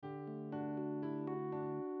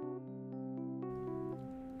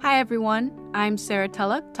Hi everyone, I'm Sarah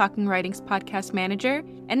Tulloch, Talking Writing's podcast manager,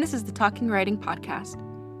 and this is the Talking Writing Podcast.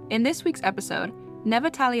 In this week's episode, Neva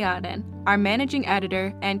Talladen, our managing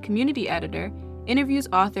editor and community editor, interviews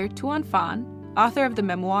author Tuan Phan, author of the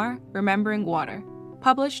memoir Remembering Water,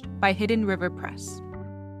 published by Hidden River Press.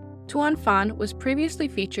 Tuan Phan was previously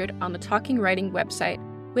featured on the Talking Writing website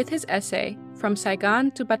with his essay From Saigon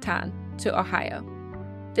to Bataan to Ohio.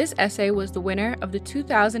 This essay was the winner of the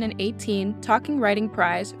 2018 Talking Writing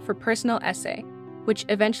Prize for Personal Essay, which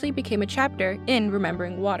eventually became a chapter in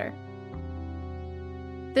Remembering Water.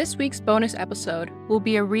 This week's bonus episode will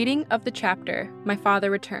be a reading of the chapter My Father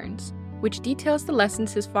Returns, which details the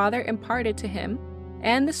lessons his father imparted to him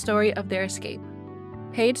and the story of their escape.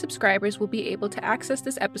 Paid subscribers will be able to access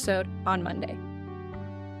this episode on Monday.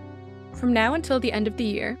 From now until the end of the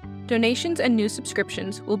year, donations and new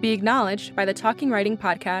subscriptions will be acknowledged by the Talking Writing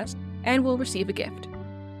Podcast and will receive a gift.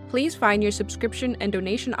 Please find your subscription and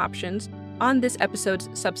donation options on this episode's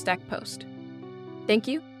Substack post. Thank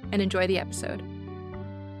you, and enjoy the episode.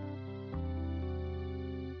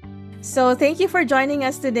 So thank you for joining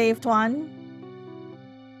us today, Tuan.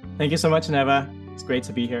 Thank you so much, Neva. It's great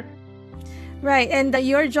to be here. Right, and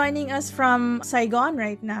you're joining us from Saigon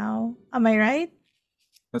right now. Am I right?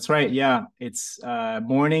 That's right. Yeah, it's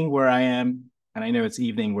morning where I am, and I know it's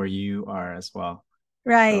evening where you are as well.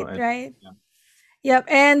 Right, right. Yeah. Yep.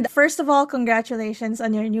 And first of all, congratulations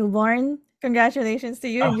on your newborn. Congratulations to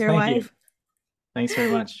you and your wife. You. Thanks very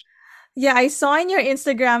much. Yeah, I saw in your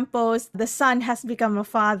Instagram post, the son has become a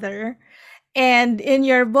father. And in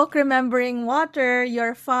your book, Remembering Water,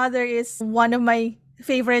 your father is one of my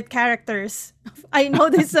favorite characters. I know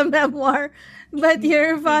this is a memoir, but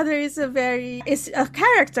your father is a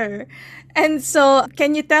character. And so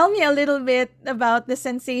can you tell me a little bit about the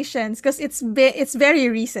sensations? Because it's very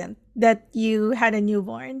recent that you had a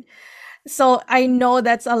newborn. So I know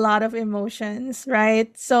that's a lot of emotions,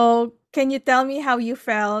 right? So can you tell me how you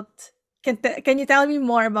felt? Can you tell me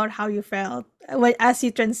more about how you felt as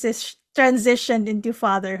you transitioned into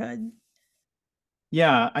fatherhood?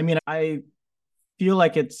 Yeah, I mean, I feel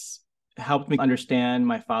like it's helped me understand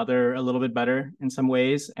my father a little bit better in some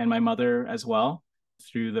ways, and my mother as well,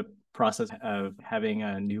 through the process of having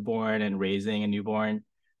a newborn and raising a newborn.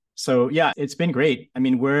 So yeah, it's been great. I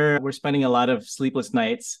mean, we're spending a lot of sleepless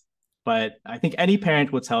nights, but I think any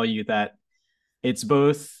parent will tell you that it's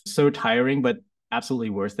both so tiring, but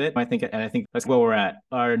absolutely worth it. I think that's where we're at.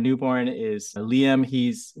 Our newborn is Liam.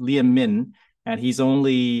 He's Liam Min, and he's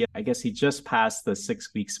only, I guess he just passed the 6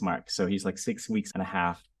 weeks mark. So he's like 6 weeks and a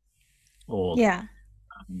half old. Yeah.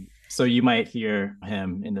 So you might hear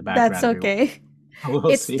him in the background. That's okay.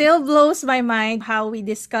 We'll see. Still blows my mind how we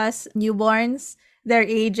discuss newborns, their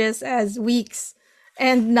ages as weeks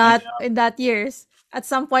and not years. At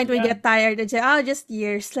some point we get tired and say, just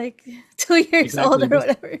years, like 2 years old or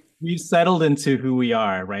whatever. We've settled into who we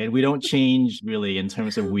are, right? We don't change really in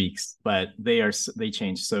terms of weeks, but they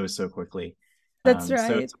change so quickly. That's right.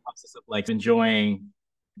 So it's a process of like enjoying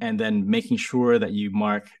and then making sure that you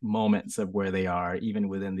mark moments of where they are, even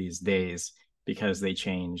within these days, because they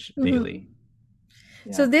change daily.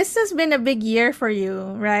 Yeah. So this has been a big year for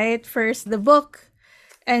you, right? First the book,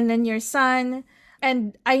 and then your son.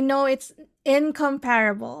 And I know it's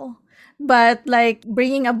incomparable, but like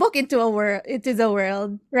bringing a book into the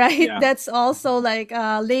world, right? Yeah. That's also like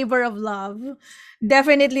a labor of love.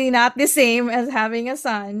 Definitely not the same as having a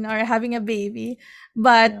son or having a baby,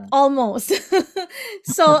 but almost.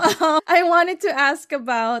 So I wanted to ask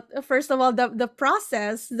about, first of all, the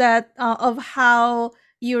process that of how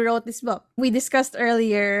you wrote this book. We discussed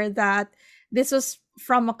earlier that this was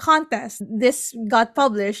from a contest. This got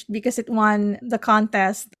published because it won the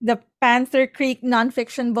contest, the Panther Creek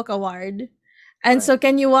Nonfiction Book Award. And so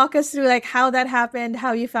can you walk us through like how that happened,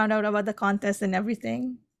 how you found out about the contest and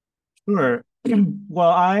everything? Sure.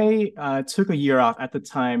 Well, I took a year off at the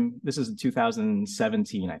time. This is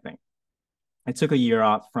 2017, I think. I took a year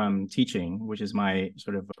off from teaching, which is my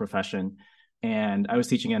sort of profession. And I was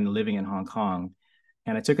teaching and living in Hong Kong.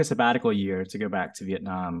 And I took a sabbatical year to go back to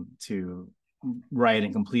Vietnam to write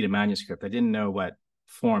and complete a manuscript. I didn't know what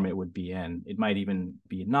form it would be in. It might even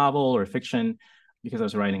be a novel or fiction, because I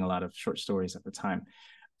was writing a lot of short stories at the time.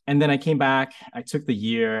 And then I came back, I took the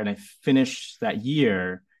year and I finished that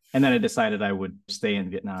year. And then I decided I would stay in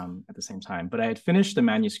Vietnam at the same time. But I had finished the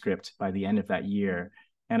manuscript by the end of that year.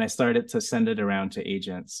 And I started to send it around to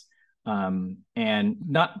agents, and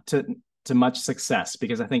not to much success,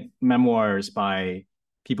 because I think memoirs by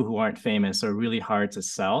people who aren't famous are really hard to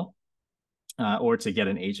sell or to get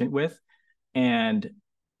an agent with. And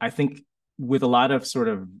I think with a lot of sort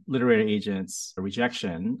of literary agents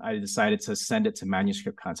rejection, I decided to send it to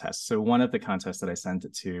manuscript contests. So one of the contests that I sent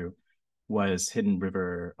it to was Hidden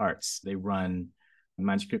River Arts. They run a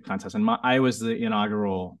manuscript contest, and I was the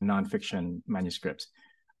inaugural nonfiction manuscript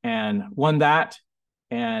and won that.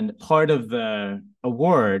 And part of the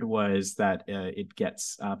award was that it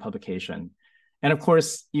gets publication. And of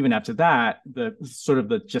course, even after that, the sort of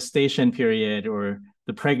the gestation period or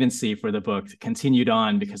the pregnancy for the book continued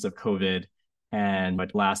on because of COVID, and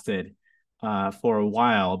it lasted for a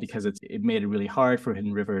while because it made it really hard for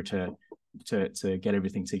Hidden River to get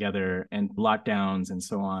everything together, and lockdowns and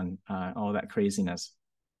so on, all that craziness.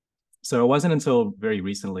 So it wasn't until very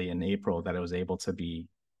recently in April that I was able to be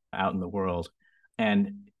out in the world.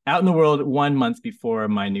 And out in the world 1 month before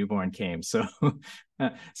my newborn came. So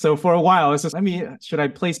for a while, it's just, should I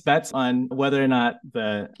place bets on whether or not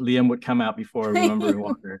the Liam would come out before Remembering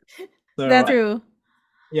Walker? So, that's true.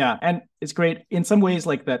 Yeah, and it's great. In some ways,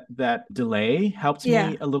 like that delay helped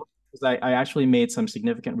me a little, because I actually made some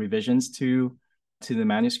significant revisions to the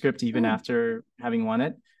manuscript even after having won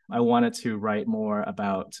it. I wanted to write more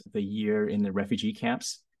about the year in the refugee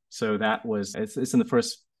camps. So it's in the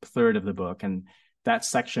first third of the book, and that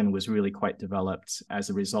section was really quite developed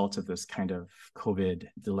as a result of this kind of COVID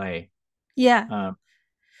delay. Yeah.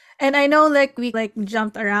 And I know we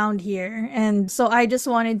jumped around here. And so I just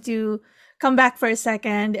wanted to come back for a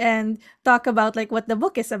second and talk about what the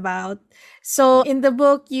book is about. So in the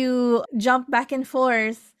book, you jump back and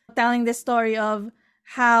forth telling the story of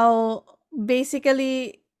how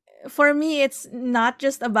basically, for me, it's not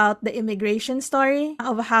just about the immigration story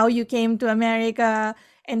of how you came to America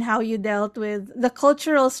and how you dealt with the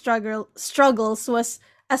cultural struggles was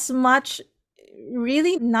as much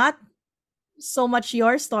really not so much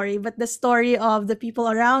your story, but the story of the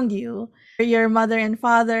people around you, your mother and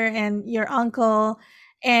father and your uncle.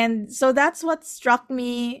 And so that's what struck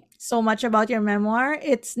me so much about your memoir.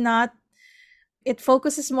 It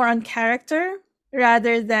focuses more on character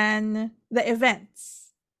rather than the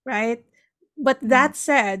events, right? But that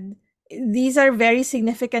said, these are very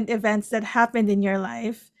significant events that happened in your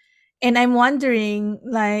life. And I'm wondering,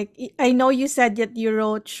 I know you said that you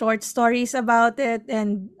wrote short stories about it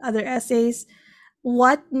and other essays.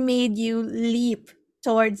 What made you leap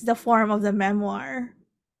towards the form of the memoir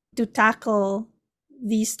to tackle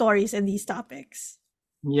these stories and these topics?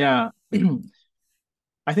 Yeah.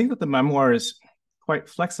 I think that the memoir is quite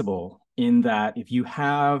flexible in that if you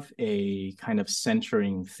have a kind of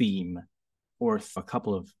centering theme or a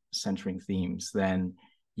couple of centering themes, then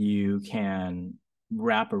you can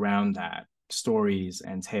wrap around that stories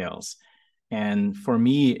and tales. And for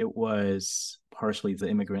me, it was partially the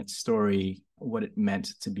immigrant story, what it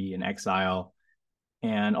meant to be in exile,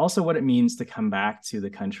 and also what it means to come back to the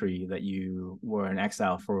country that you were in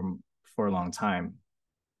exile for a long time.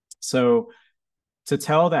 So to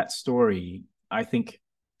tell that story, I think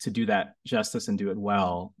to do that justice and do it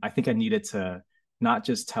well, I think I needed to not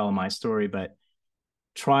just tell my story, but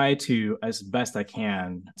try to, as best I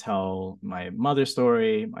can, tell my mother's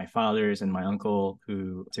story, my father's, and my uncle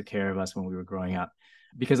who took care of us when we were growing up,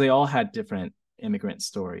 because they all had different immigrant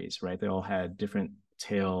stories, right? They all had different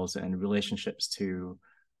tales and relationships to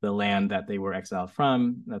the land that they were exiled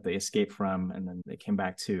from, that they escaped from, and then they came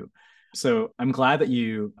back to. So I'm glad that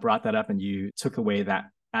you brought that up and you took away that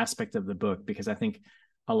aspect of the book, because I think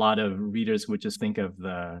a lot of readers would just think of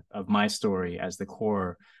my story as the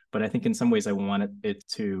core. But I think in some ways I wanted it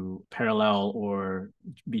to parallel or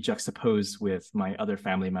be juxtaposed with my other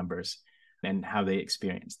family members and how they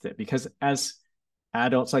experienced it. Because as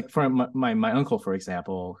adults, like for my uncle, for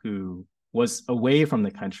example, who was away from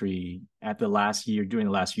the country during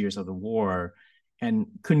the last years of the war, and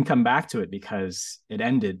couldn't come back to it because it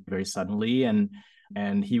ended very suddenly, and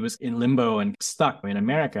he was in limbo and stuck in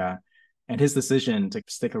America. And his decision to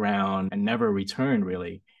stick around and never return,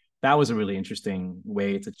 really, that was a really interesting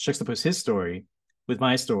way to juxtapose his story with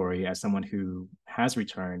my story as someone who has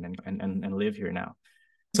returned and live here now.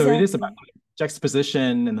 So Exactly. It is about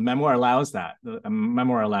juxtaposition, and the memoir allows that. The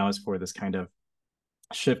memoir allows for this kind of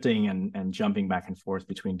shifting and jumping back and forth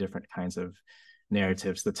between different kinds of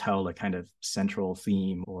narratives to tell a kind of central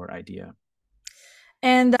theme or idea.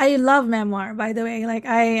 And I love memoir, by the way.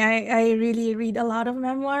 I really read a lot of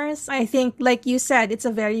memoirs. I think, like you said, it's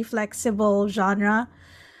a very flexible genre.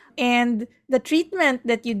 And the treatment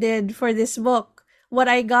that you did for this book, what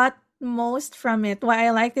I got most from it, why I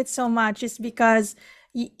liked it so much, is because,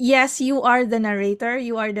 yes, you are the narrator,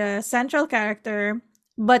 you are the central character,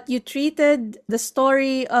 but you treated the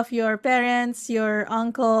story of your parents, your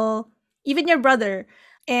uncle, even your brother,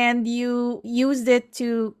 and you used it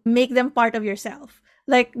to make them part of yourself.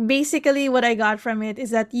 Like, basically what I got from it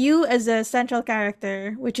is that you as a central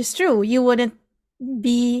character, which is true, you wouldn't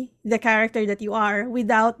be the character that you are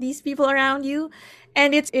without these people around you.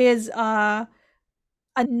 And it is a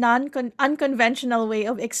unconventional way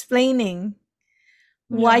of explaining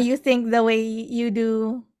why Yeah. you think the way you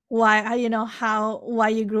do, why why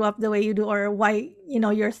you grew up the way you do, or why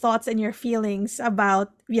your thoughts and your feelings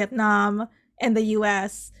about Vietnam and the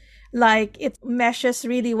US. Like, it meshes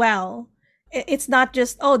really well. It's not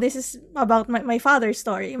just, oh, this is about my father's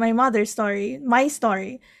story, my mother's story, my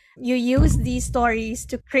story. You use these stories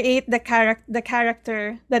to create the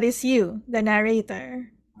character that is you, the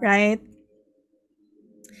narrator, right?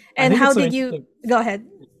 I And think how it's so did you interesting. go ahead?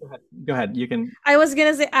 Go ahead. You can. I was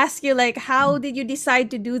gonna say, ask you, like, how did you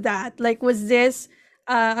decide to do that? Like, was this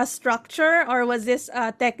a structure, or was this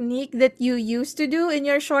a technique that you used to do in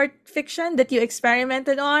your short fiction that you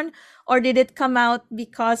experimented on, or did it come out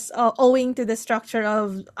because owing to the structure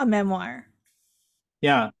of a memoir?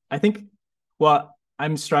 Yeah, I think, well,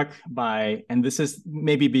 I'm struck by, and this is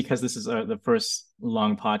maybe because this is the first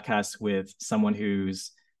long podcast with someone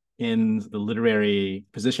who's in the literary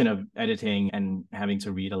position of editing and having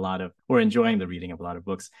to read a lot of, or enjoying the reading of a lot of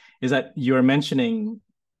books, is that you're mentioning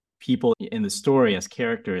people in the story as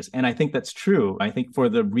characters. And I think that's true. I think for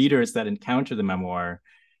the readers that encounter the memoir,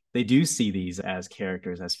 they do see these as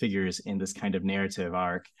characters, as figures in this kind of narrative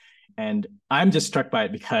arc. And I'm just struck by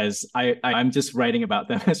it because I'm just writing about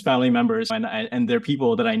them as family members, and they're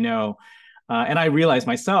people that I know. And I realize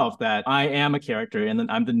myself that I am a character, and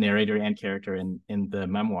then I'm the narrator and character in the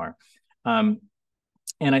memoir. And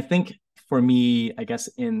I think for me, I guess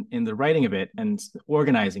in the writing of it and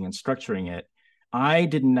organizing and structuring it, I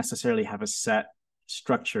didn't necessarily have a set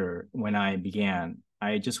structure when I began.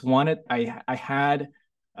 I just wanted, I had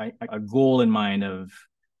a goal in mind of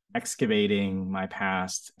excavating my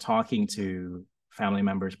past, talking to family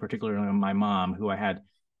members, particularly my mom, who I had,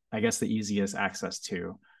 I guess, the easiest access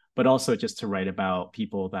to, but also just to write about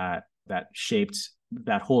people that shaped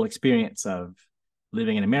that whole experience of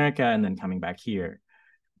living in America and then coming back here.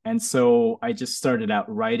 And so I just started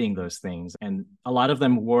out writing those things, and a lot of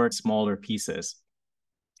them were smaller pieces.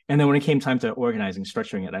 And then when it came time to organizing,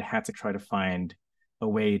 structuring it, I had to try to find a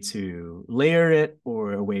way to layer it,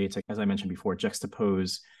 or a way to, as I mentioned before,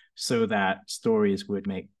 juxtapose, so that stories would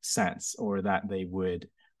make sense, or that they would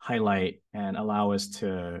highlight and allow us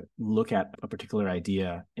to look at a particular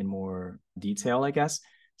idea in more detail, I guess.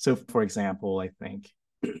 So, for example, I think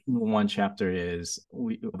one chapter is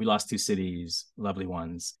we lost two cities, lovely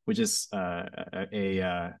ones, which is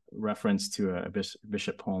a reference to a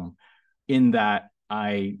Bishop poem, in that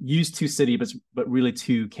I used two cities, but really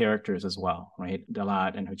two characters as well, right?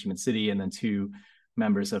 Dalat and Ho Chi Minh City, and then two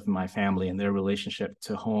members of my family and their relationship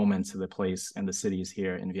to home and to the place and the cities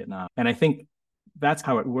here in Vietnam. And I think that's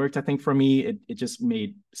how it worked. I think for me, it just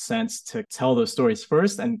made sense to tell those stories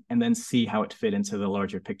first, and then see how it fit into the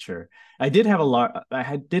larger picture. I did have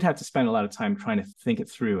to spend a lot of time trying to think it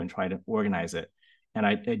through and try to organize it. And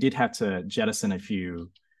I did have to jettison a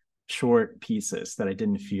few short pieces that I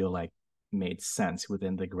didn't feel like made sense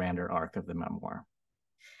within the grander arc of the memoir.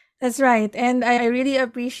 That's right. And I really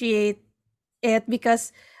appreciate it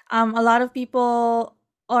because a lot of people,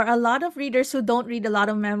 or a lot of readers who don't read a lot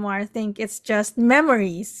of memoir, think it's just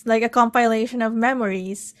memories, like a compilation of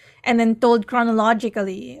memories, and then told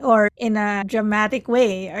chronologically or in a dramatic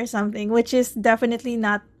way or something, which is definitely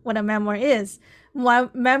not what a memoir is.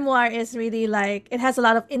 Memoir is really like, it has a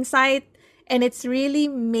lot of insight, and it's really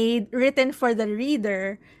written for the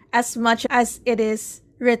reader as much as it is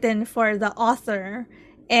written for the author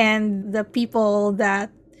and the people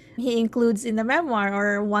that he includes in the memoir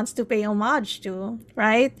or wants to pay homage to,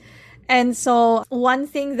 right? And so, one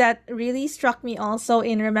thing that really struck me also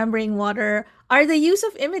in Remembering Water are the use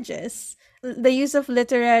of images, the use of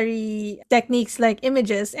literary techniques like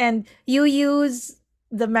images. And you use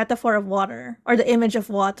the metaphor of water, or the image of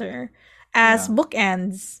water, as Yeah.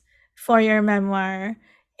 bookends for your memoir.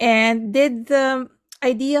 And did the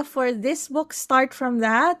idea for this book start from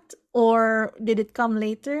that, or did it come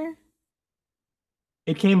later?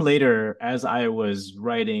 It came later as I was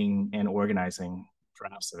writing and organizing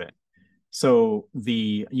drafts of it. So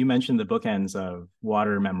you mentioned the bookends of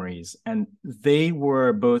water memories, and they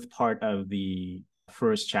were both part of the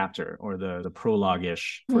first chapter, or the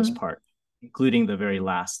prologue-ish first part, including the very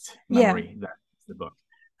last memory, that's the book.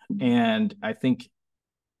 And I think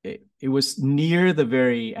it was near the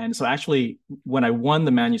very end. So actually, when I won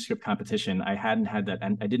the manuscript competition, I didn't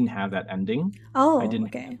have that ending. Oh, I didn't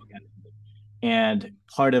okay. have that book ending. And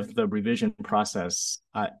part of the revision process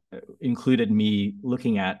included me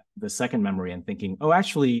looking at the second memory and thinking, oh,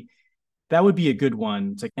 actually, that would be a good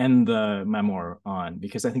one to end the memoir on,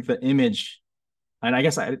 because I think the image, and I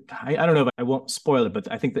guess I don't know if I won't spoil it,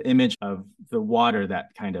 but I think the image of the water that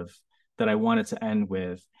I wanted to end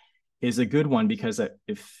with is a good one, because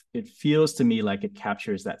it feels to me like it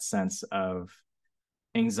captures that sense of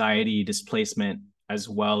anxiety, displacement, as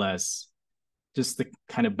well as just the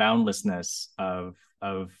kind of boundlessness of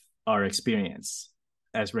our experience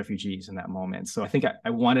as refugees in that moment. So I think I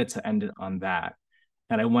wanted to end it on that.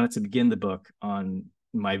 And I wanted to begin the book on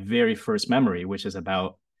my very first memory, which is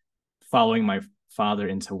about following my father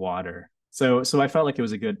into water. So I felt like it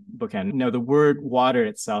was a good bookend. Now, the word water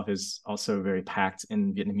itself is also very packed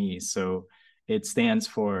in Vietnamese. So it stands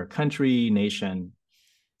for country, nation.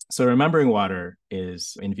 So remembering water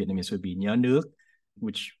is, in Vietnamese, would be nhớ nước,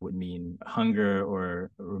 which would mean hunger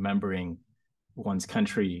or remembering one's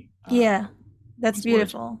country. Yeah, that's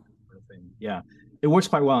beautiful. Yeah, it works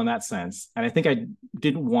quite well in that sense. And I think I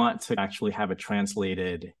didn't want to actually have a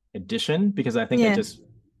translated edition, because I think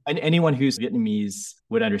anyone who's Vietnamese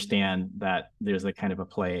would understand that there's a kind of a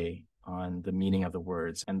play on the meaning of the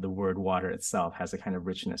words, and the word water itself has a kind of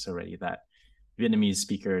richness already that Vietnamese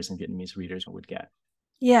speakers and Vietnamese readers would get.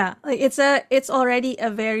 Yeah, like it's already a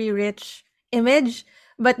very rich image,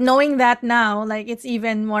 but knowing that now, like it's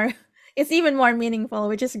even more meaningful,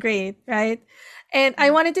 which is great, right? And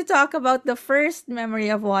I wanted to talk about the first memory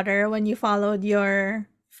of water when you followed your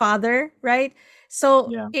father, right?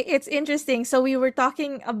 So it's interesting. So we were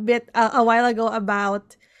talking a bit a while ago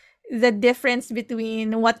about the difference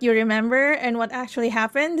between what you remember and what actually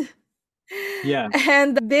happened. Yeah.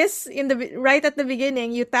 And this right at the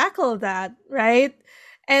beginning, you tackle that, right?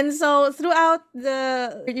 And so throughout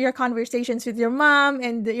your conversations with your mom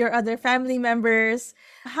and your other family members,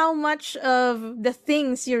 how much of the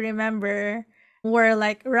things you remember were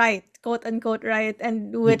like right, quote unquote right,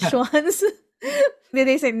 and which ones did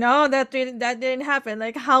they say no, that didn't happen?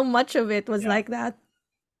 Like how much of it was like that?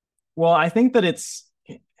 Well, I think that it's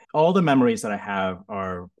all the memories that I have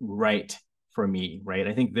are right for me, right?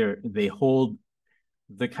 I think they hold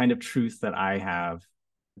the kind of truth that I have,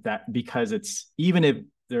 that because it's, even if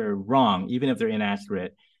they're wrong, even if they're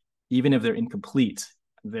inaccurate, even if they're incomplete,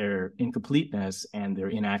 their incompleteness and their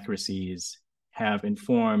inaccuracies have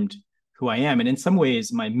informed who I am. And in some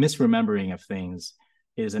ways, my misremembering of things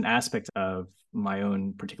is an aspect of my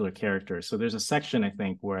own particular character. So there's a section, I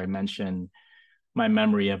think, where I mention my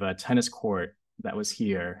memory of a tennis court that was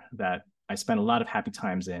here that I spent a lot of happy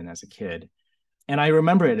times in as a kid. And I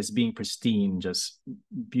remember it as being pristine, just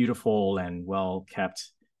beautiful and well kept.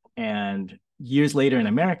 And years later in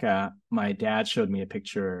America, my dad showed me a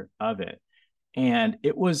picture of it. And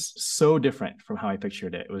it was so different from how I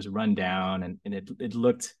pictured it. It was run down, and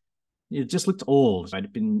it just looked old. It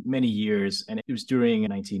had been many years, and it was during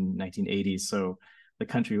 1980s. So the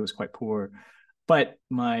country was quite poor. But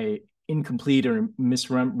my incomplete or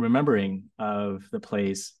misremembering of the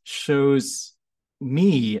place shows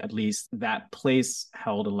me, at least, that place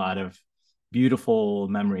held a lot of beautiful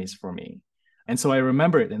memories for me. And so I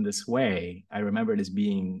remember it in this way. I remember it as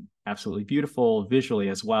being absolutely beautiful visually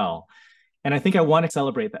as well. And I think I want to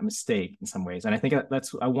celebrate that mistake in some ways. And I think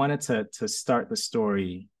I wanted to start the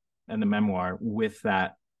story and the memoir with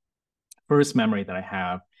that first memory that I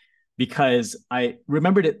have, because I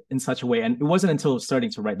remembered it in such a way. And it wasn't until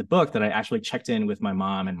starting to write the book that I actually checked in with my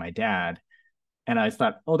mom and my dad. And I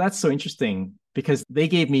thought, oh, that's so interesting, because they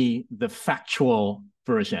gave me the factual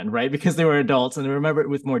version, right? Because they were adults and they remember it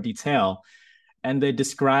with more detail. And they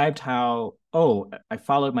described how, oh, I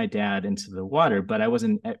followed my dad into the water, but I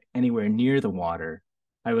wasn't anywhere near the water.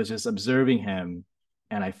 I was just observing him,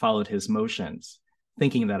 and I followed his motions,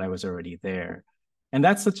 thinking that I was already there. And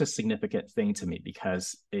that's such a significant thing to me,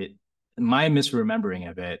 because my misremembering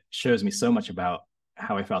of it shows me so much about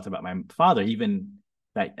how I felt about my father, even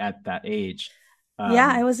at that age.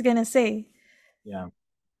 I was going to say. Yeah.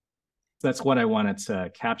 That's what I wanted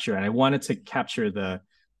to capture. And I wanted to capture the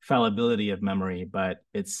fallibility of memory, but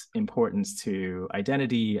its importance to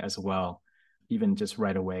identity as well, even just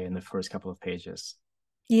right away in the first couple of pages.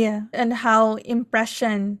 Yeah. And how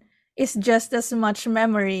impression is just as much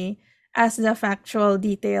memory as the factual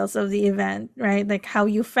details of the event, right? Like how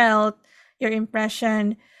you felt, your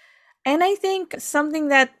impression. And I think something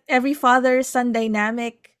that every father-son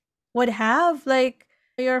dynamic would have, like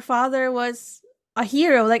your father was a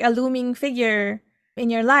hero, like a looming figure in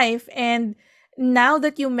your life. And now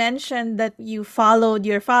that you mentioned that you followed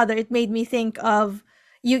your father, it made me think of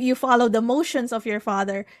you followed the motions of your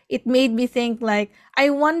father. It made me think, like,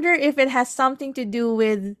 I wonder if it has something to do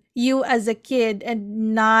with you as a kid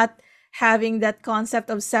and not having that concept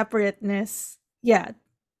of separateness yet.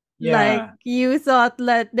 Like Yeah, you thought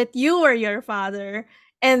that you were your father,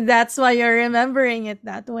 and that's why you're remembering it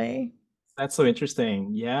that way. that's so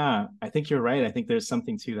interesting. Yeah, I think you're right. I think there's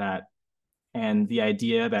something to that. And the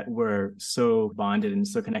idea that we're so bonded and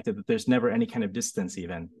so connected that there's never any kind of distance,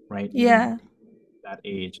 even, right? Even Yeah. that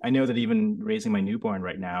age. I know that even raising my newborn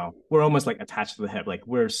right now, we're almost like attached to the hip. Like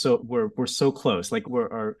we're so close. Like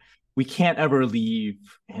we can't ever leave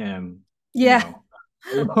him, Yeah.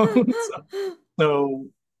 alone. So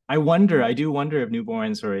I do wonder if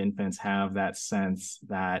newborns or infants have that sense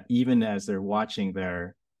that even as they're watching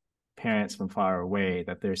their parents from far away,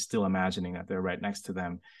 that they're still imagining that they're right next to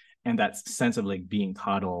them. And that sense of like being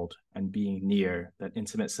coddled and being near, that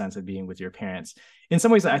intimate sense of being with your parents. In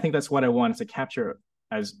some ways, I think that's what I wanted to capture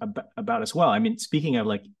about as well. I mean, speaking of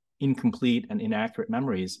like incomplete and inaccurate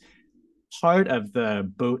memories, part of the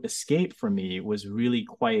boat escape for me was really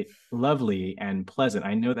quite lovely and pleasant.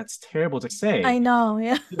 I know that's terrible to say. I know.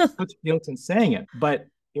 Yeah. Such guilt in saying it, but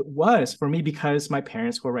it was for me because my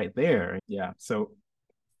parents were right there. So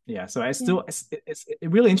I Yeah. still it's a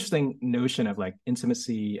really interesting notion of like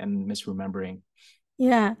intimacy and misremembering.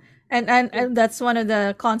 Yeah. And that's one of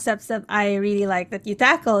the concepts that I really like that you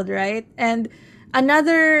tackled, right? And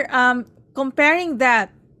another comparing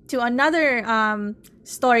that to another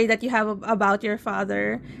story that you have about your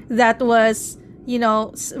father that was,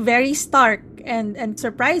 very stark and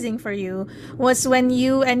surprising for you was when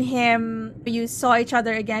you and him you saw each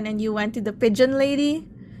other again and you went to the pigeon lady,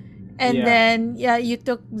 and Yeah, then yeah, you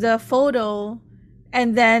took the photo,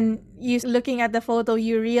 and then you looking at the photo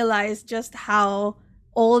you realized just how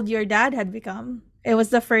old your dad had become. It was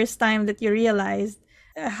the first time that you realized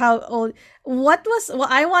how old. Well,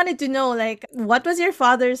 I wanted to know, like, what was your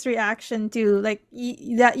father's reaction to, like,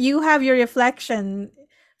 that you have your reflection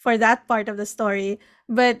for that part of the story,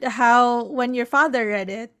 but how when your father read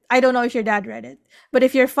it, I don't know if your dad read it, but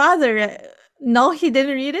if your father no, he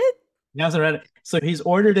didn't read it. he hasn't read it, so he's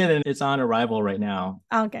ordered it and it's on arrival right now,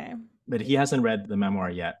 Okay. but he hasn't read the memoir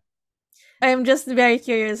yet. I'm just very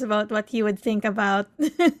curious about what he would think about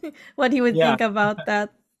what he would Yeah, think about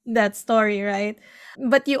that story, right?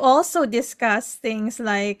 But you also discuss things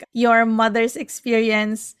like your mother's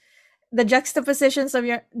experience, the juxtaposition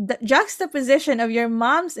of your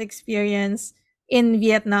mom's experience in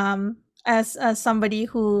Vietnam as somebody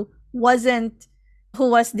who was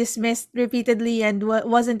dismissed repeatedly and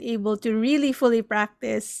wasn't able to really fully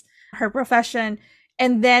practice her profession,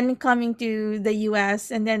 and then coming to the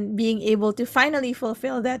US and then being able to finally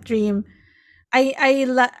fulfill that dream.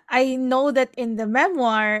 I know that in the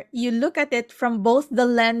memoir you look at it from both the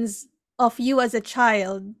lens of you as a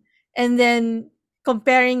child, and then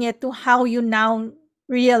comparing it to how you now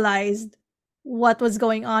realized what was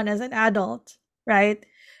going on as an adult, right?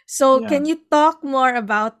 So yeah, can you talk more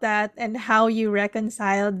about that and how you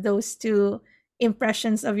reconciled those two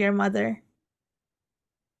impressions of your mother?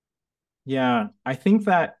 yeah. I think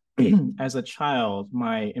that as a child,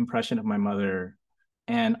 my impression of my mother,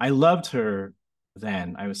 and I loved her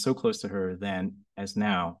then. I was so close to her then as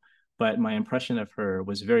now, but my impression of her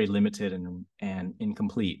was very limited and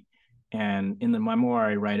incomplete. And in the memoir,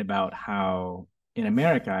 I write about how in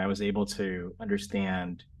America I was able to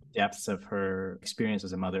understand depths of her experience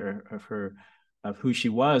as a mother, of who she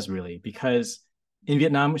was really, because in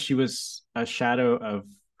Vietnam she was a shadow of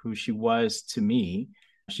who she was to me.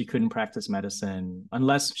 She couldn't practice medicine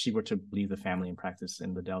unless she were to leave the family and practice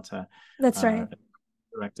in the Delta, That's uh, right.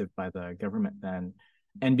 directed by the government then.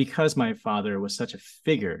 And because my father was such a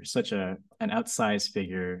figure, such an outsized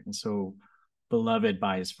figure, and so beloved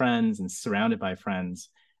by his friends and surrounded by friends,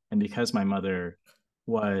 and because my mother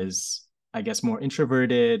was, I guess, more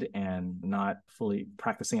introverted and not fully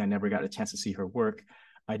practicing, I never got a chance to see her work.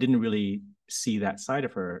 I didn't really see that side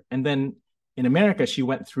of her. And then in America, she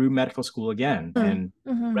went through medical school again and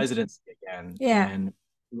Mm-hmm. residency again, Yeah. and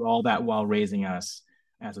through all that while raising us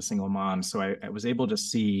as a single mom. So I was able to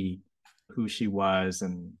see who she was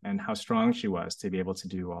and how strong she was to be able to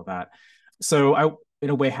do all that. So I, in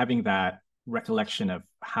a way, having that recollection of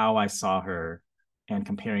how I saw her and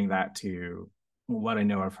comparing that to what I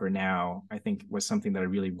know of her now, I think was something that I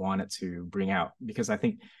really wanted to bring out, because I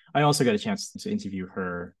think I also got a chance to interview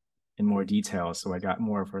her in more detail. So I got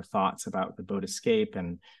more of her thoughts about the boat escape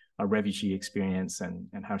and a refugee experience and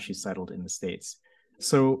how she settled in the States.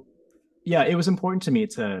 So yeah, it was important to me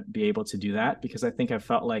to be able to do that, because I think I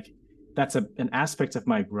felt like that's an aspect of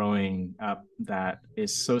my growing up that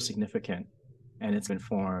is so significant, and it's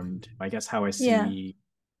informed, I guess, how I Yeah. see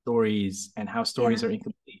stories and how stories Yeah. are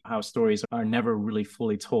incomplete, how stories are never really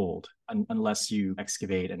fully told unless you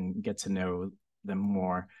excavate and get to know them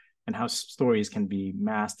more. and how stories can be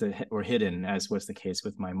masked or hidden, as was the case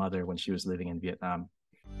with my mother when she was living in Vietnam.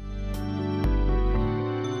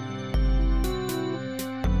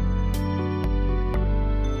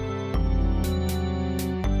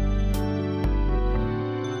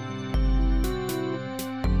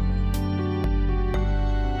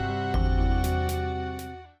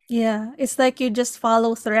 Yeah, it's like you just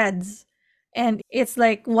follow threads and it's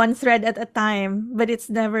like one thread at a time, but it's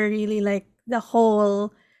never really like the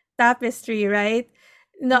whole tapestry, right?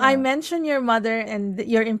 No, I Yeah. mentioned your mother and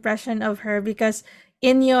your impression of her because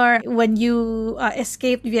in your when you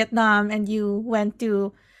escaped Vietnam and you went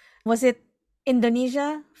to, was it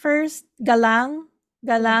Indonesia first? Galang,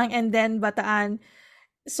 and then Bataan.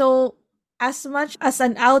 So as much of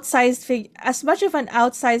an outsized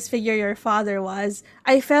figure your father was,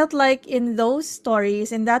 I felt like in those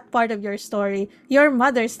stories, in that part of your story, your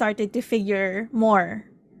mother started to figure more,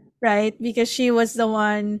 right? Because she was the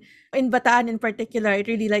one in Bataan in particular. It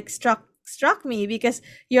really like struck me because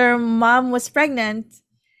your mom was pregnant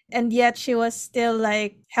and yet she was still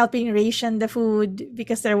like helping ration the food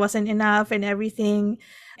because there wasn't enough and everything.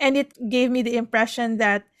 And it gave me the impression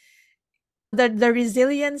that the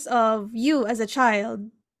resilience of you as a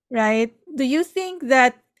child, right? Do you think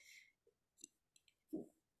that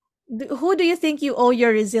who do you think you owe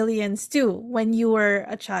your resilience to when you were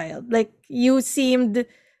a child? Like you seemed,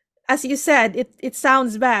 as you said, it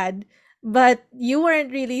sounds bad, but you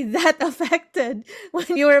weren't really that affected when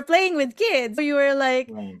you were playing with kids. You were like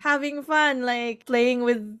Right. having fun, like playing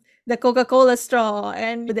with the Coca-Cola straw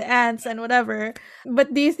and the ants and whatever.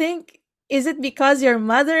 But do you think, is it because your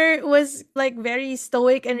mother was like very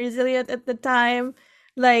stoic and resilient at the time?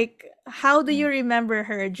 Like, how do you remember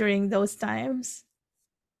her during those times?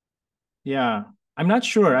 Yeah, I'm not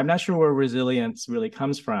sure. I'm not sure where resilience really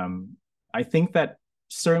comes from. I think that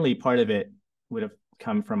certainly part of it would have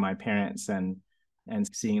come from my parents and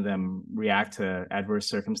seeing them react to adverse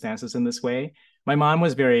circumstances in this way. My mom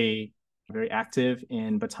was very active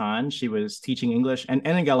in Bataan. She was teaching English and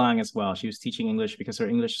in Galang as well. She was teaching English because her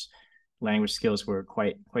English language skills were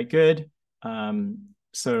quite good.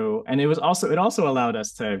 So, and it also allowed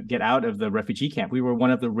us to get out of the refugee camp. We were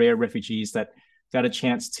one of the rare refugees that got a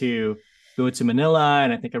chance to go to Manila,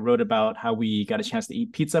 and I think I wrote about how we got a chance to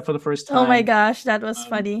eat pizza for the first time. Oh my gosh, that was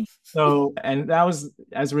funny. So, and that was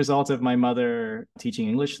as a result of my mother teaching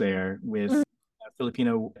English there with a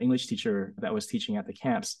Filipino English teacher that was teaching at the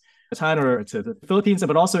camps. Or to the Philippines,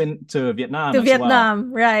 but also to Vietnam To as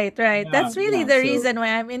Vietnam, well. right. Yeah, That's really the reason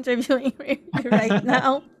why I'm interviewing you right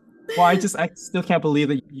now. Well, I still can't believe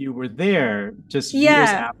that you were there just years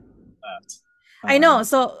Yeah. after you left. I know.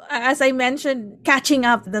 So, as I mentioned, catching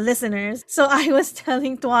up the listeners. So, I was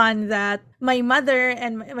telling Tuan that my mother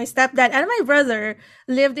and my stepdad and my brother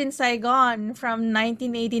lived in Saigon from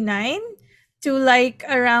 1989 to like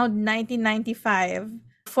around 1995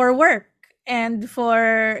 for work. And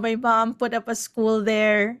for my mom put up a school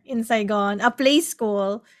there in Saigon, a play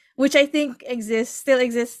school, which I think still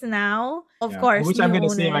exists now. Of course, which new I'm going to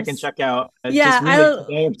owners. see if I can check out. Yeah, just really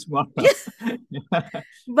today or tomorrow.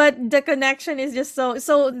 But the connection is just so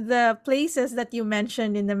the places that you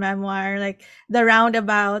mentioned in the memoir, like the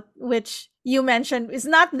roundabout, which you mentioned is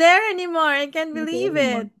not there anymore. I can't believe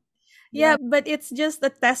it. Yeah, but it's just a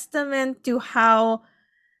testament to how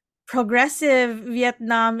progressive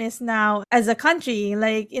Vietnam is now as a country,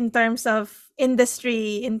 like in terms of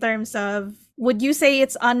industry, in terms of, would you say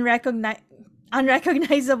it's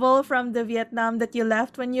unrecognizable from the Vietnam that you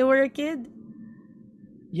left when you were a kid?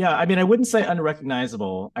 Yeah, I mean, I wouldn't say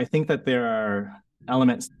unrecognizable. I think that there are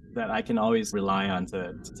elements that I can always rely on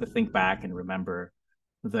to think back and remember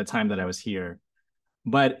the time that I was here.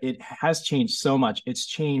 But it has changed so much. It's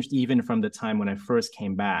changed even from the time when I first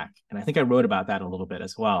came back. And I think I wrote about that a little bit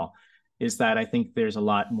as well, is that I think there's a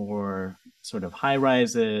lot more sort of high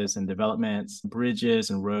rises and developments, bridges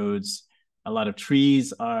and roads. A lot of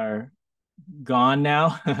trees are gone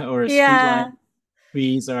now or street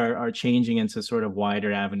trees are changing into sort of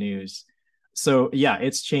wider avenues. So yeah,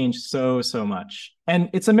 it's changed so much. And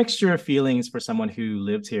it's a mixture of feelings for someone who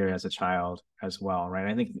lived here as a child as well, right?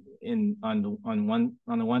 I think on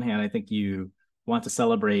the one hand, I think you want to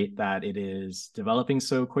celebrate that it is developing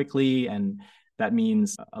so quickly, and that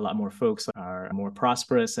means a lot more folks are more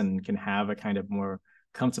prosperous and can have a kind of more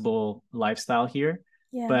comfortable lifestyle here.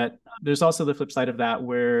 Yeah. But there's also the flip side of that,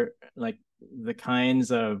 where like the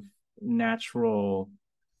kinds of natural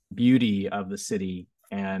beauty of the city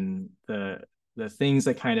and the things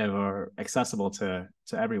that kind of are accessible to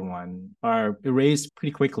everyone are erased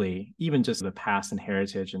pretty quickly. Even just the past and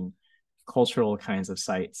heritage and cultural kinds of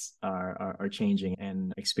sites are changing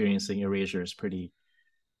and experiencing erasures pretty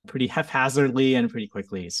pretty haphazardly and pretty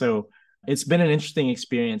quickly. So it's been an interesting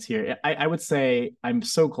experience here. I would say I'm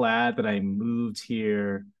so glad that I moved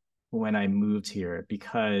here when I moved here,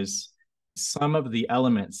 because some of the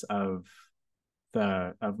elements of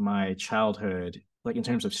my childhood, like in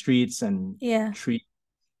terms of streets and trees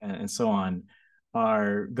and so on,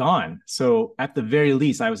 are gone. So at the very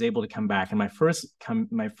least, I was able to come back. And my first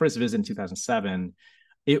visit in 2007,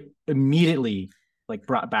 it immediately like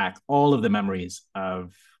brought back all of the memories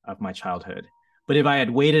of my childhood. But if I had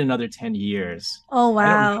waited another 10 years, oh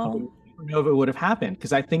wow, I don't know if it would have happened,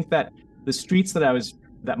 because I think that the streets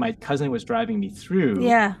that my cousin was driving me through,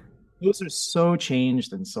 those are so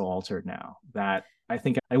changed and so altered now that I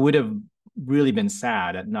think I would have really been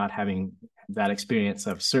sad at not having that experience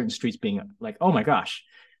of certain streets being like, oh my gosh,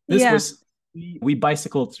 this was, we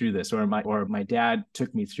bicycled through this, or my dad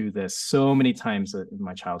took me through this so many times in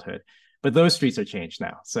my childhood. But those streets are changed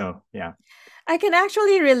now. So yeah. I can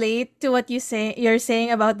actually relate to what you're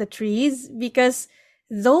saying about the trees, because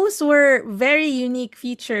those were very unique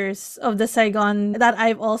features of the Saigon that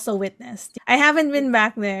I've also witnessed. I haven't been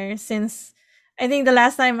back there since, I think the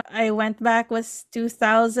last time I went back was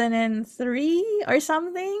 2003 or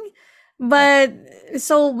something. But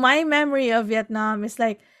so my memory of Vietnam is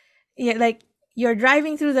like, like you're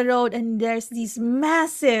driving through the road and there's these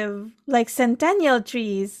massive like centennial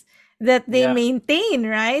trees that they maintain,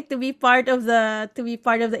 right, to be part of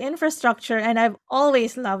the infrastructure. And I've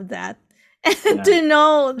always loved that. And to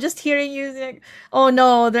know, just hearing you like, oh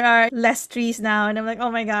no, there are less trees now, and I'm like, oh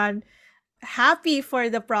my god, happy for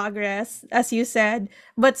the progress, as you said,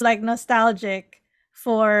 but like nostalgic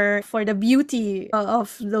for the beauty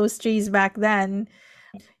of those trees back then.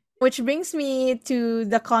 Which brings me to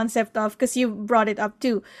the concept of, because you brought it up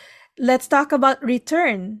too, let's talk about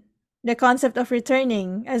return, the concept of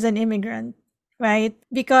returning as an immigrant, right?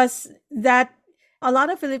 Because that a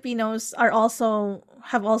lot of Filipinos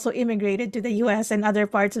have also immigrated to the US and other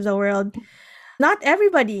parts of the world. Not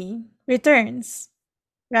everybody returns,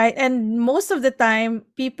 right? And most of the time,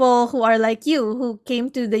 people who are like you, who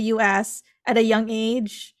came to the US at a young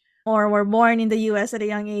age or were born in the US at a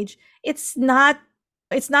young age, it's not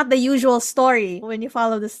the usual story. When you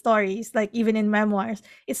follow the stories, like even in memoirs,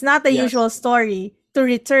 it's not the usual story to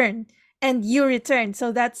return, and you return.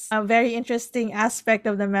 So that's a very interesting aspect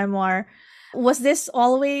of the memoir. Has this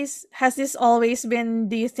always been,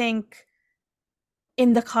 do you think,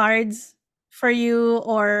 in the cards for you,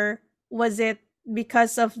 or was it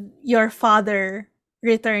because of your father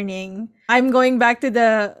returning? I'm going back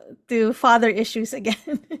to father issues again.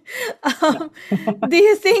 Do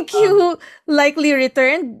you think you likely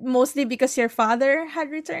returned mostly because your father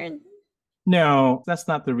had returned? No, that's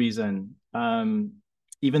not the reason.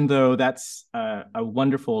 Even though that's a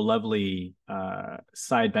wonderful, lovely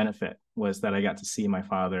side benefit, was that I got to see my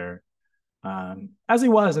father as he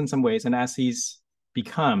was in some ways, and as he's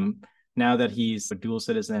become now that he's a dual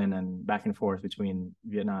citizen and back and forth between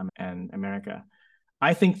Vietnam and America.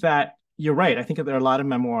 I think that you're right. I think that there are a lot of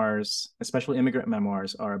memoirs, especially immigrant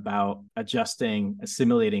memoirs, are about adjusting,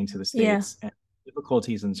 assimilating to the States, and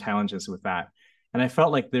difficulties and challenges with that. And I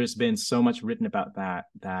felt like there's been so much written about that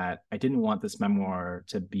I didn't want this memoir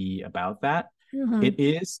to be about that. Mm-hmm. It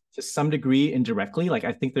is to some degree indirectly. Like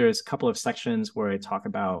I think there's a couple of sections where I talk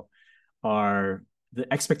about the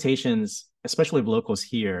expectations, especially of locals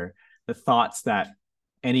here, the thoughts that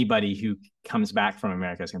anybody who comes back from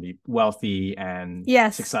America is going to be wealthy and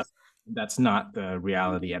successful. That's not the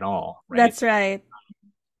reality at all, right? That's right.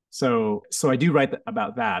 So I do write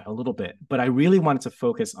about that a little bit, but I really wanted to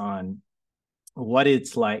focus on what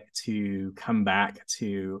it's like to come back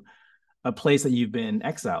to a place that you've been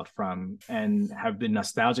exiled from and have been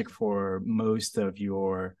nostalgic for most of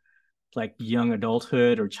your like young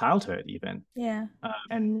adulthood or childhood even.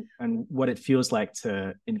 And what it feels like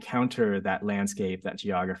to encounter that landscape, that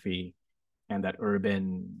geography, and that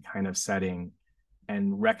urban kind of setting,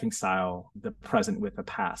 and reconcile the present with the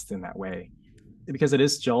past in that way, because it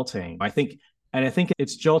is jolting. I think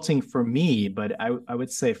it's jolting for me, but I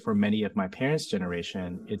would say for many of my parents'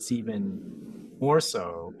 generation, it's even more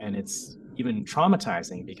so, and it's even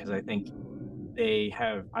traumatizing, because I think they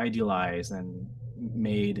have idealized and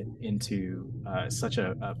made into such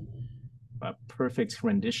a perfect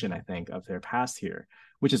rendition, I think, of their past here,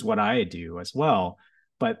 which is what I do as well.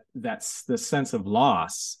 But that's the sense of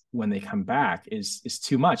loss when they come back is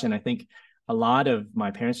too much. And I think a lot of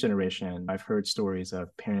my parents' generation, I've heard stories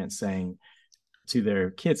of parents saying to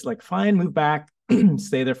their kids, like, fine, move back,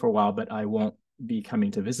 stay there for a while, but I won't be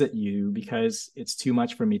coming to visit you because it's too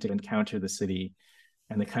much for me to encounter the city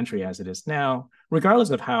and the country as it is now, regardless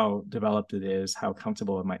of how developed it is, how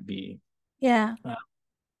comfortable it might be.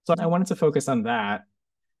 So I wanted to focus on that.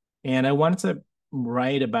 And I wanted to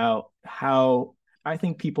write about how I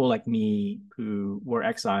think people like me who were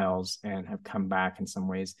exiles and have come back in some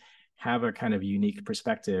ways have a kind of unique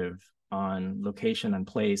perspective on location, on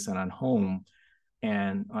place, and on home,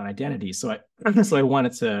 and on identity. So I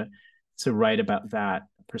wanted to write about that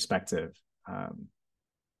perspective.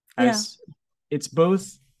 As it's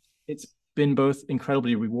been both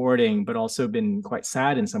incredibly rewarding, but also been quite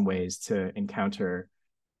sad in some ways to encounter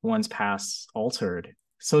one's past altered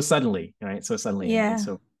so suddenly, right? So suddenly. Yeah.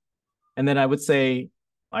 And then I would say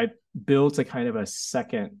I built a kind of a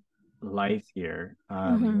second life here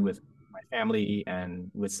with my family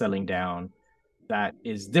and with settling down that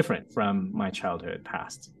is different from my childhood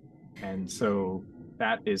past. And so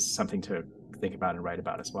that is something to think about and write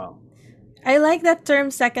about as well. I like that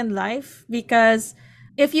term second life because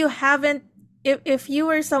if you haven't, if you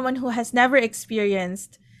were someone who has never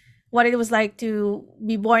experienced what it was like to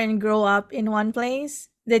be born and grow up in one place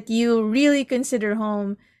that you really consider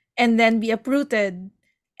home and then be uprooted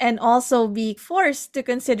and also be forced to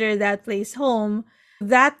consider that place home,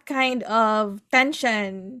 that kind of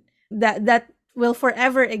tension that will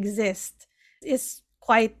forever exist is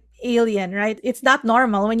quite alien, right? It's not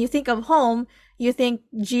normal. When you think of home, you think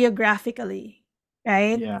geographically,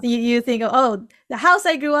 right? Yeah. You think of, oh, the house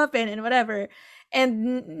I grew up in and whatever.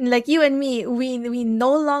 And like you and me, we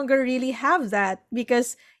no longer really have that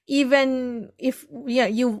because even if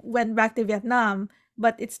you went back to Vietnam,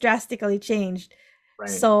 but it's drastically changed. Right.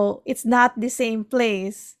 So it's not the same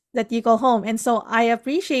place that you call home. And so I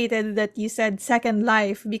appreciated that you said second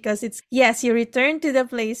life because it's, yes, you return to the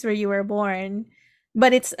place where you were born,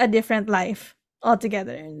 but it's a different life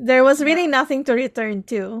altogether. There was really nothing to return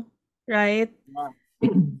to, right?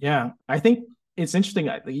 Yeah, I think it's interesting.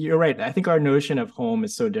 You're right. I think our notion of home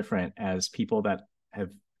is so different as people that have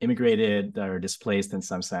immigrated or displaced in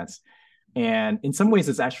some sense. And in some ways,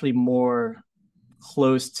 it's actually more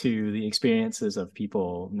close to the experiences of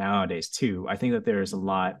people nowadays, too. I think that there is a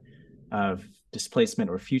lot of displacement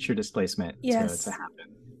or future displacement to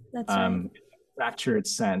happen. That's right. Fractured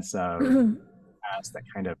sense of as that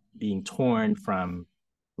kind of being torn from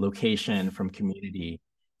location, from community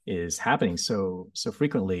is happening so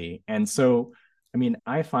frequently. And so, I mean,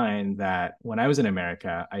 I find that when I was in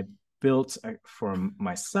America, I built for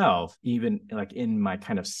myself, even like in my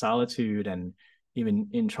kind of solitude and even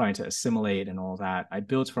in trying to assimilate and all that, I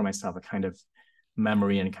built for myself a kind of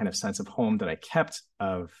memory and kind of sense of home that I kept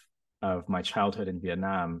of my childhood in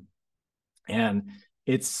Vietnam. And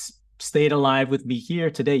it's stayed alive with me here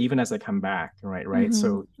today, even as I come back, right?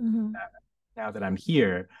 So now that I'm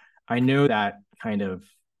here, I know that kind of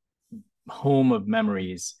home of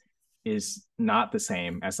memories is not the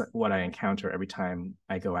same as what I encounter every time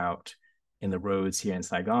I go out in the roads here in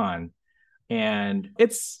Saigon. And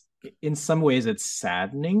it's, in some ways, it's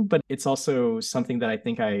saddening, but it's also something that I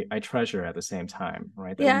think I treasure at the same time,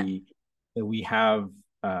 right? That we have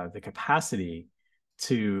the capacity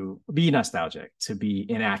to be nostalgic, to be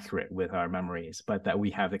inaccurate with our memories, but that we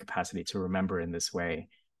have the capacity to remember in this way.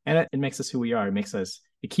 And it makes us who we are.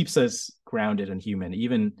 It keeps us grounded and human,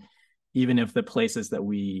 even if the places that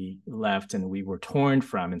we left and we were torn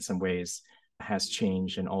from in some ways has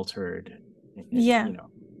changed and altered.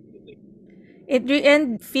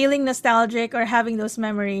 And feeling nostalgic or having those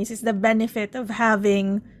memories is the benefit of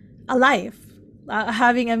having a life,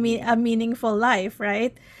 having a meaningful life,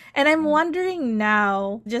 right? And I'm wondering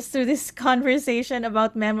now, just through this conversation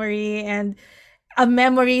about memory and a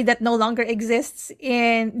memory that no longer exists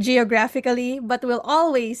in geographically, but will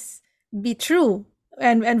always be true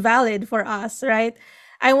and valid for us, right?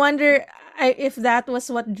 I wonder if that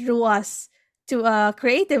was what drew us to a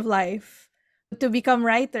creative life, to become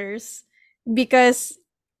writers, because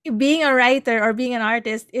being a writer or being an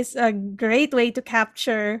artist is a great way to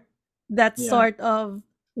capture that sort of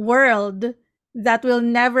world that will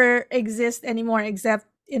never exist anymore except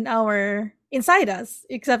inside us,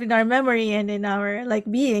 except in our memory and in our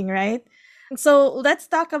being, right? So let's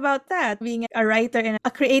talk about that, being a writer and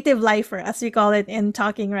a creative lifer, as we call it in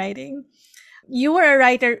talking writing. You were a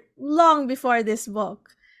writer long before this book.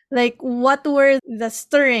 What were the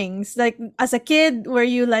stirrings? As a kid, were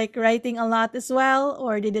you writing a lot as well,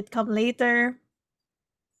 or did it come later?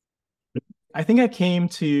 I think I came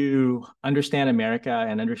to understand America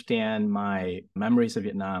and understand my memories of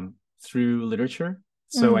Vietnam through literature.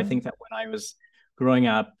 So I think that when I was growing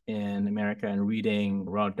up in America and reading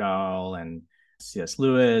Roald Dahl and C.S.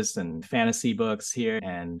 Lewis and fantasy books here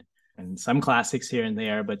and some classics here and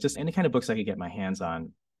there, but just any kind of books I could get my hands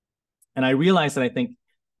on. And I realized that I think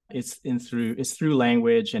it's through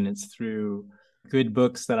language and it's through good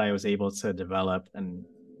books that I was able to develop and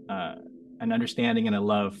an understanding and a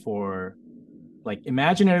love for like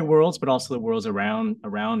imaginary worlds, but also the worlds around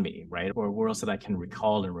me, right? Or worlds that I can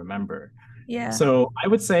recall and remember. Yeah. So I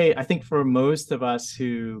would say, I think for most of us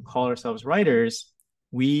who call ourselves writers,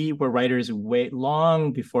 we were writers way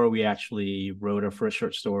long before we actually wrote our first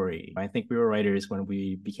short story. I think we were writers when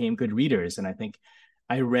we became good readers. And I think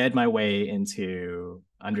I read my way into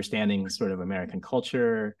understanding sort of American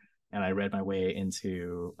culture, and I read my way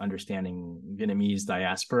into understanding Vietnamese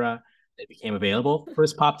diaspora. It became available,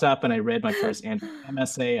 first popped up, and I read my first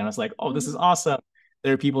essay, and I was like, oh, this is awesome.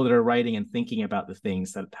 There are people that are writing and thinking about the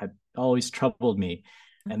things that had always troubled me,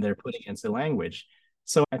 and they're putting it into language.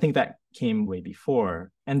 So I think that came way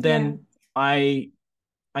before. And then I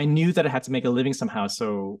knew that I had to make a living somehow.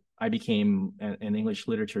 So I became an English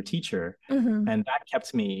literature teacher. Mm-hmm. And that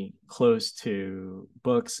kept me close to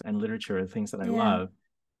books and literature, things that I love.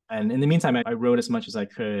 And in the meantime, I wrote as much as I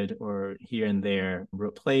could, or here and there,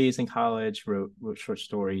 wrote plays in college, wrote short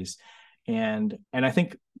stories. And I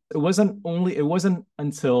think it wasn't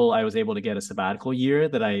until I was able to get a sabbatical year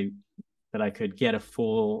that I could get a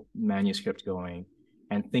full manuscript going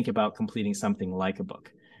and think about completing something like a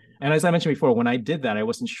book. And as I mentioned before, when I did that, I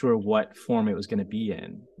wasn't sure what form it was going to be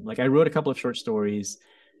in. Like I wrote a couple of short stories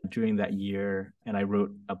during that year, and I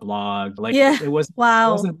wrote a blog. Like it was,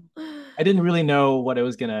 wow. I didn't really know what it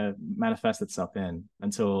was going to manifest itself in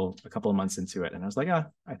until a couple of months into it. And I was like,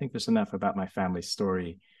 I think there's enough about my family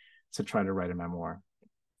story to try to write a memoir.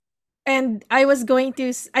 And I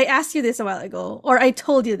asked you this a while ago, or I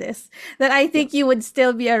told you this, that I think you would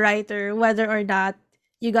still be a writer whether or not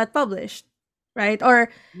you got published, right?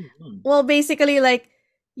 Or, well, basically, like,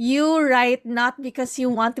 you write not because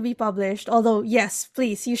you want to be published, although, yes,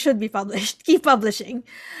 please, you should be published. Keep publishing.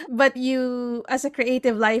 But you, as a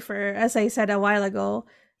creative lifer, as I said a while ago,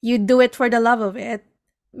 you do it for the love of it.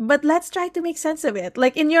 But let's try to make sense of it.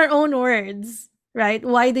 Like, in your own words, right?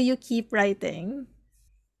 Why do you keep writing?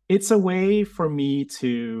 It's a way for me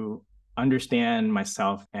to understand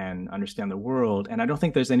myself and understand the world. And I don't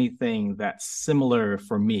think there's anything that's similar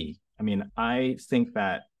for me. I mean, I think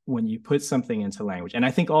that when you put something into language, and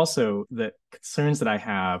I think also the concerns that I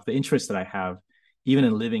have, the interests that I have, even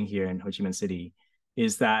in living here in Ho Chi Minh City,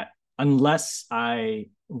 is that unless I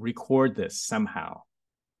record this somehow,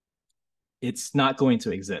 it's not going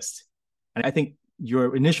to exist. And I think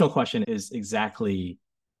your initial question is exactly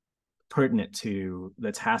pertinent to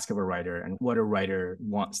the task of a writer and what a writer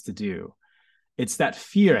wants to do. It's that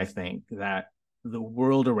fear, I think, that the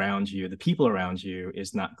world around you, the people around you,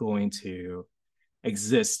 is not going to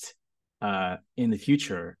exist in the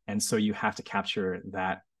future. And so you have to capture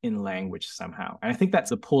that in language somehow. And I think that's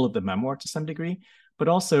the pull of the memoir to some degree, but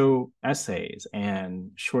also essays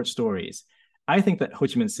and short stories. I think that Ho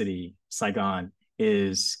Chi Minh City, Saigon,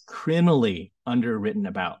 is criminally underwritten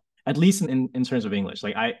about, at least in terms of English.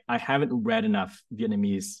 Like I haven't read enough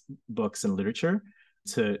Vietnamese books and literature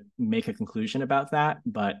to make a conclusion about that,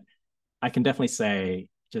 but I can definitely say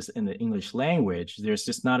just in the English language, there's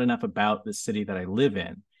just not enough about the city that I live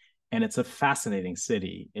in. And it's a fascinating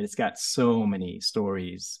city. It's got so many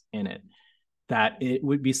stories in it that it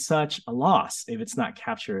would be such a loss if it's not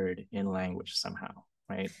captured in language somehow,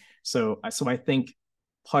 right? So I think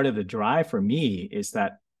part of the drive for me is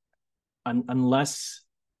that unless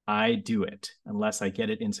I do it, unless I get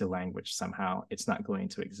it into language somehow, it's not going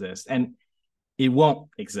to exist. And it won't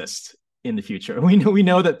exist in the future. We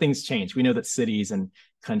know that things change. We know that cities and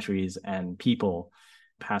countries and people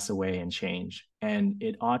pass away and change, and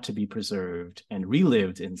it ought to be preserved and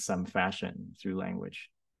relived in some fashion through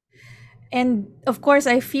language. And of course,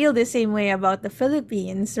 I feel the same way about the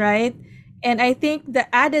Philippines, right? And I think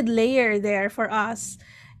the added layer there for us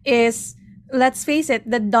is, let's face it,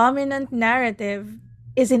 the dominant narrative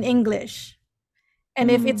is in English.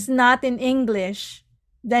 And if it's not in English,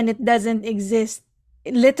 then it doesn't exist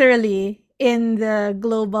literally in the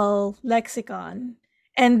global lexicon.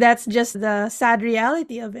 And that's just the sad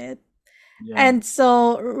reality of it. Yeah. And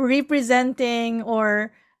so representing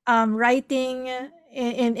or writing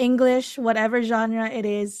in English, whatever genre it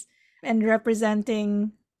is, and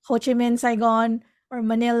representing Ho Chi Minh, Saigon, or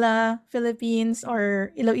Manila, Philippines,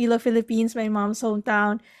 or Iloilo, Philippines, my mom's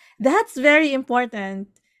hometown, that's very important.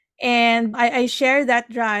 And I share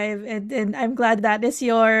that drive, and I'm glad that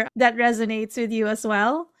resonates with you as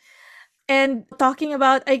well. And talking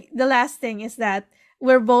about the last thing is that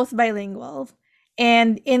we're both bilingual.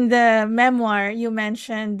 And in the memoir, you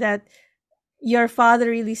mentioned that your father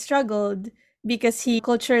really struggled because he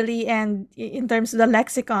culturally and in terms of the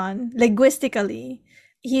lexicon, linguistically,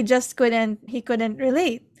 he just couldn't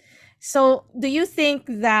relate. So do you think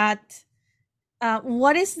that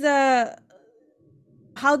what is the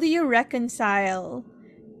How do you reconcile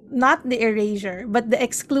not the erasure, but the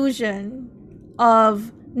exclusion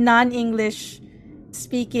of non-English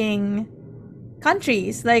speaking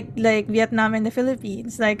countries like Vietnam and the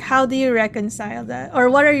Philippines? Like, how do you reconcile that? Or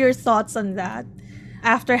what are your thoughts on that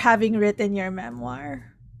after having written your memoir?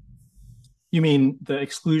 You mean the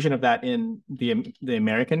exclusion of that in the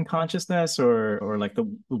American consciousness, or like the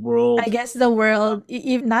world? I guess the world,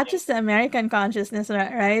 not just the American consciousness,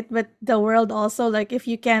 right? But the world also, like if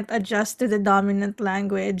you can't adjust to the dominant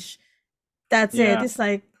language, that's it. Yeah. It's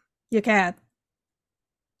like you can't.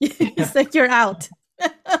 It's like you're out.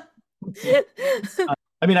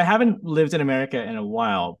 I mean, I haven't lived in America in a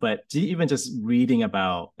while, but even just reading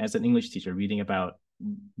about, as an English teacher, reading about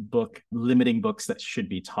limiting books that should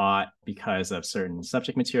be taught because of certain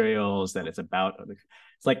subject materials, that it's about,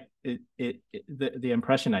 it's like the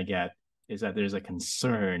impression I get is that there's a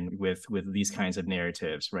concern with these kinds of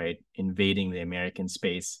narratives, right? Invading the American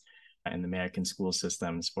space and the American school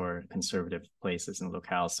systems for conservative places and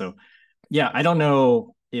locales. So yeah, I don't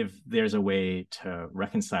know if there's a way to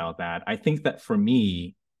reconcile that. I think that for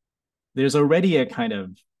me, there's already a kind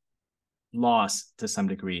of loss to some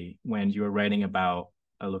degree when you're writing about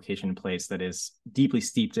a location and place that is deeply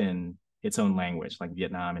steeped in its own language, like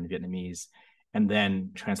Vietnam and Vietnamese, and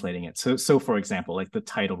then translating it. So for example, like the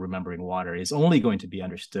title Remembering Water is only going to be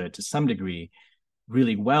understood to some degree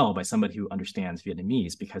really well by somebody who understands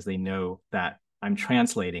Vietnamese, because they know that I'm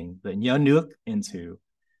translating the Nhớ Nước into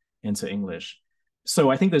English.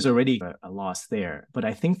 So I think there's already a loss there. But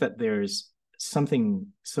I think that there's something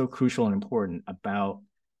so crucial and important about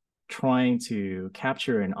trying to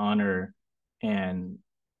capture and honor and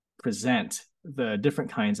present the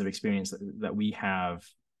different kinds of experience that we have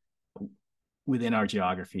within our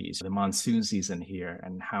geographies, the monsoon season here,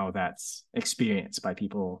 and how that's experienced by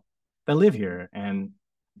people that live here, and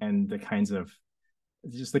the kinds of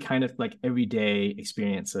like everyday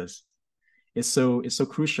experiences is so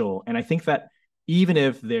crucial. And I think that even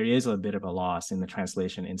if there is a bit of a loss in the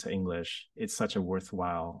translation into English, it's such a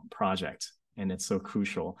worthwhile project, and it's so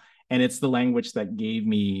crucial. And it's the language that gave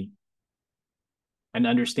me an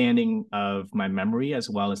understanding of my memory, as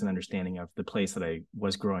well as an understanding of the place that I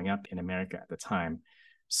was growing up in America at the time.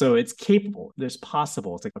 So it's capable, there's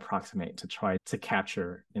possible to approximate, to try to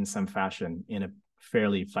capture in some fashion in a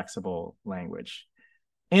fairly flexible language.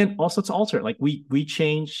 And also to alter it. Like we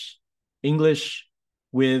change English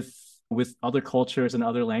with other cultures and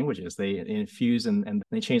other languages. They infuse and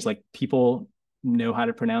they change. Like people know how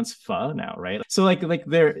to pronounce pho now, right? So like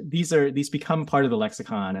these become part of the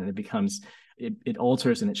lexicon, and it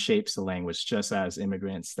alters and it shapes the language, just as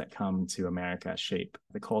immigrants that come to America shape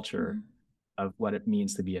the culture of what it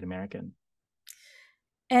means to be an American.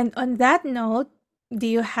 And on that note, do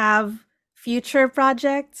you have future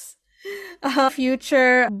projects? A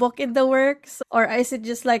future book in the works? Or is it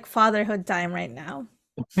just like fatherhood time right now?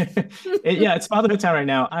 Yeah, it's fatherhood time right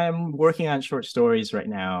now. I'm working on short stories right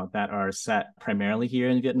now that are set primarily here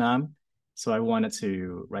in Vietnam. So I wanted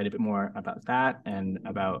to write a bit more about that, and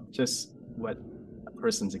about just what a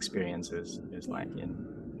person's experience is like in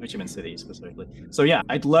Ho Chi Minh City specifically. So yeah,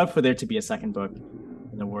 I'd love for there to be a second book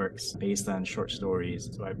in the works based on short stories.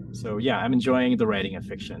 So yeah, I'm enjoying the writing of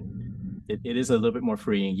fiction. It is a little bit more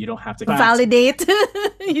freeing. You don't have to validate.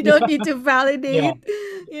 You don't need to validate.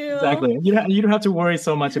 Yeah, exactly. You don't have to worry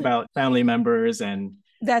so much about family members and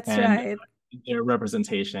right, their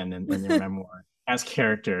representation in your memoir as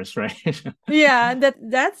characters, right? Yeah,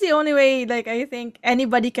 that's the only way. Like, I think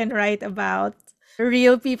anybody can write about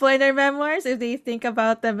real people in their memoirs if they think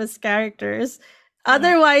about them as characters. Yeah.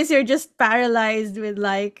 Otherwise, you're just paralyzed with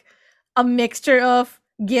like a mixture of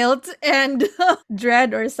guilt and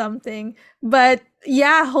dread or something. But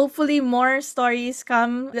yeah, hopefully more stories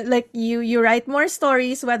come. Like you write more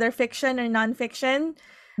stories, whether fiction or nonfiction.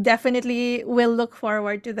 Definitely will look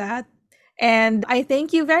forward to that. And I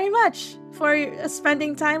thank you very much for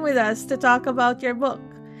spending time with us to talk about your book,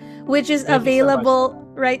 which is available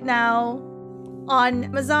right now on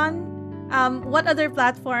Amazon. What other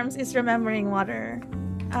platforms is Remembering Water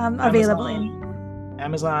available in?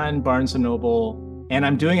 Amazon, Barnes & Noble, and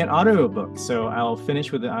I'm doing an audiobook. So I'll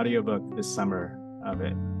finish with the audiobook this summer of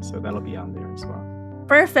it. So that'll be on there as well.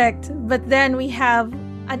 Perfect. But then we have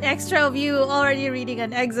an extra of you already reading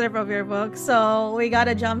an excerpt of your book. So we got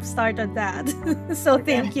to jump start on that. So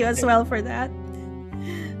thank you as well for that.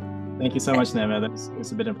 Thank you so much, Neva.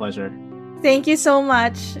 It's been a pleasure. Thank you so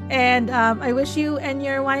much. And I wish you and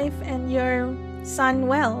your wife and your son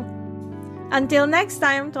well. Until next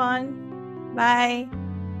time, Tuan. Bye.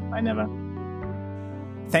 Bye, Neva.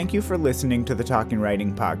 Thank you for listening to the Talking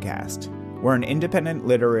Writing Podcast. We're an independent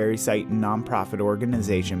literary site and nonprofit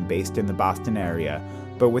organization based in the Boston area,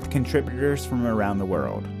 but with contributors from around the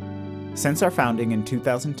world. Since our founding in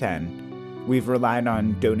 2010, we've relied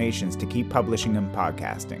on donations to keep publishing and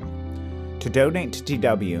podcasting. To donate to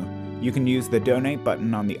TW, you can use the donate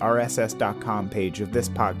button on the rss.com page of this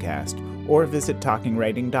podcast or visit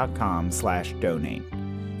talkingwriting.com/donate.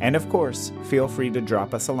 And of course, feel free to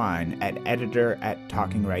drop us a line at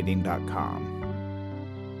editor@talkingwriting.com.